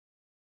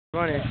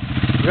Funny.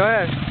 Go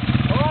ahead.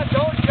 Hold on,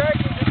 don't jerk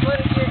it, just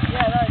let it get,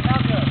 yeah, that's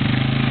not good.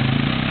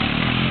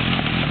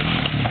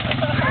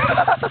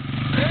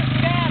 Here's the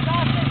gas,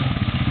 Austin.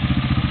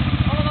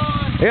 Hold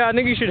on. Yeah, I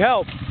think you should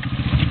help.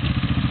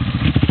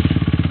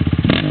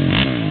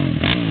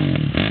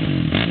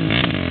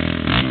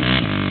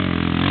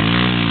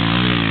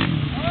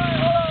 Alright,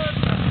 hold on.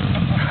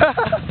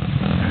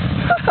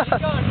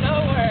 He's going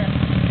nowhere.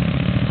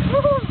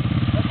 Woo-hoo.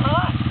 That's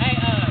hot. Hey,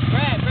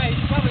 Brad, you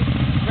should probably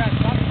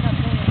stop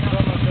pulling it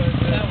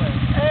that way.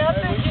 Hey, I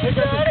think you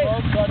got it.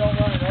 So I don't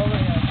run it over.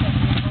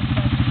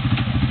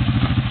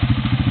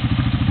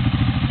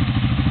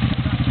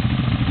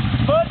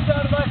 Mud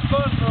sounded like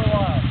fun for a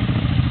while.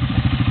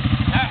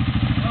 Alright.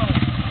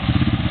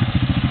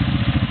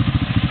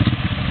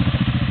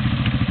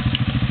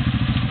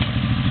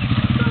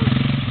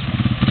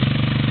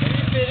 Are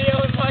you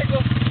videoing,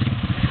 Michael?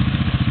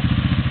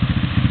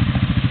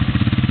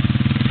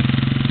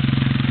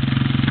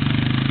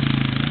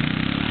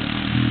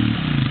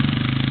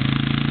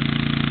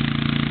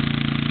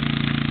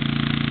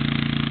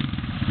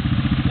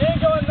 You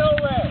ain't going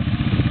nowhere.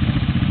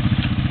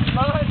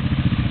 Mud?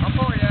 I'll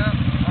pull you out.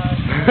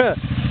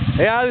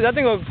 Yeah, I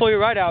think it'll pull you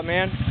right out,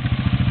 man.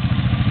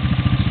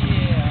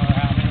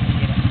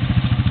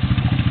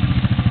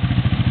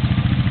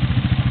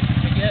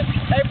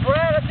 Hey,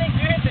 Brad, I think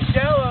you hit the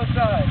shallow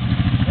side.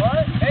 What?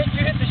 I think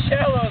you hit the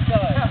shallow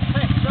side. I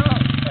think so.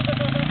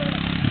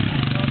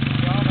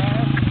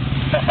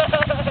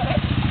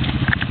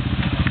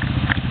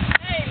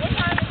 Hey, what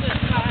time is it?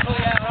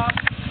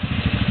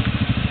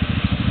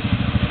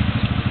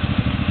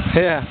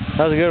 Yeah,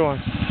 that was a good one.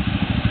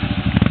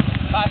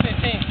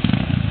 5:15.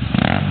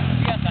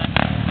 You got time.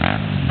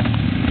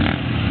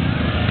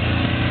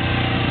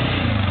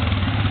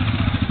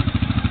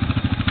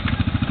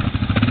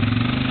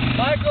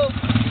 Michael,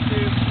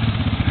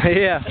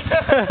 Yeah.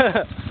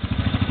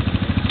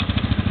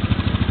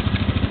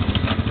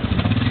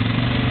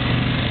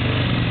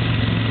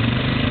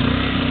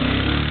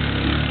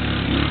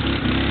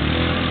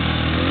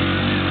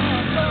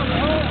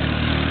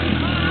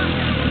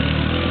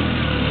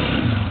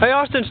 Hey,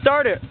 Austin,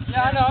 start it.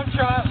 yeah, I know, I'm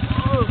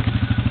trying.